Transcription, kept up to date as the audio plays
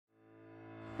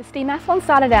The STEAM-Athlon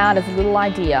started out as a little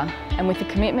idea, and with the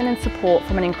commitment and support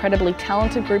from an incredibly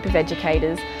talented group of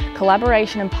educators,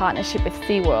 collaboration and partnership with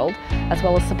SeaWorld, as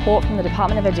well as support from the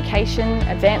Department of Education,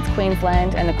 Advanced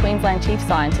Queensland and the Queensland Chief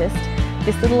Scientist,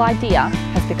 this little idea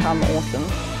has become awesome.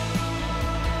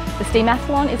 The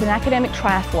STEAM-Athlon is an academic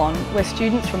triathlon where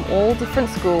students from all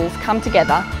different schools come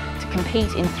together to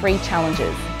compete in 3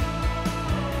 challenges.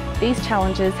 These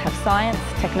challenges have science,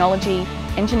 technology,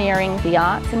 engineering, the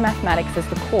arts and mathematics as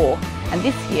the core, and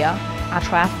this year our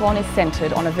triathlon is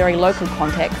centred on a very local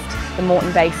context, the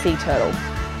Moreton Bay sea turtle.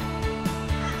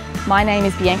 My name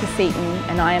is Bianca Seaton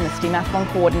and I am the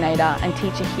STEAM-Athlon coordinator and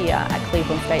teacher here at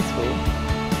Cleveland State School.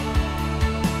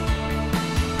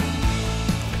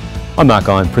 I'm Mark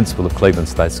Iron, Principal of Cleveland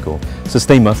State School. So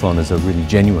STEAM-Athlon is a really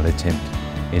genuine attempt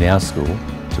in our school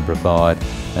to provide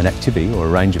an activity or a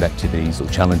range of activities or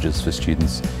challenges for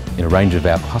students in a range of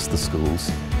our cluster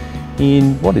schools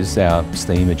in what is our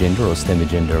STEAM agenda or STEM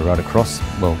agenda right across,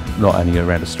 well, not only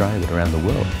around Australia but around the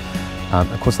world.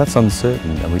 Of course that's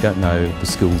uncertain and we don't know the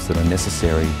skills that are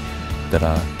necessary that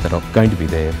are going to be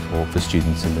there for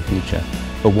students in the future.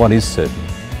 But what is certain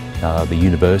are the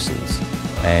universals,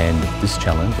 and this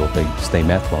challenge, or the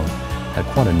STEAM-Athlon, had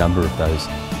quite a number of those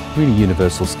really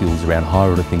universal skills around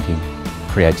higher order thinking,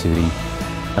 creativity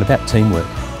and about teamwork.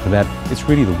 It's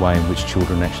really the way in which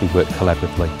children actually work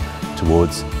collaboratively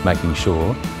towards making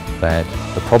sure that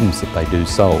the problems that they do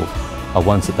solve are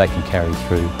ones that they can carry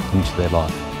through into their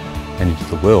life and into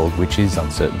the world, which is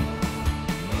uncertain.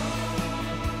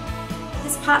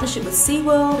 This partnership with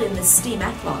SeaWorld in the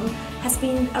STEAM-Athlon has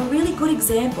been a really good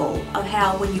example of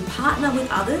how when you partner with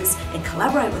others and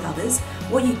collaborate with others,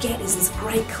 what you get is this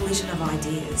great collision of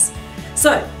ideas.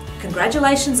 So,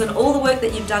 congratulations on all the work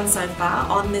that you've done so far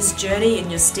on this journey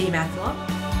in your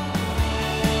STEAM-Athlon.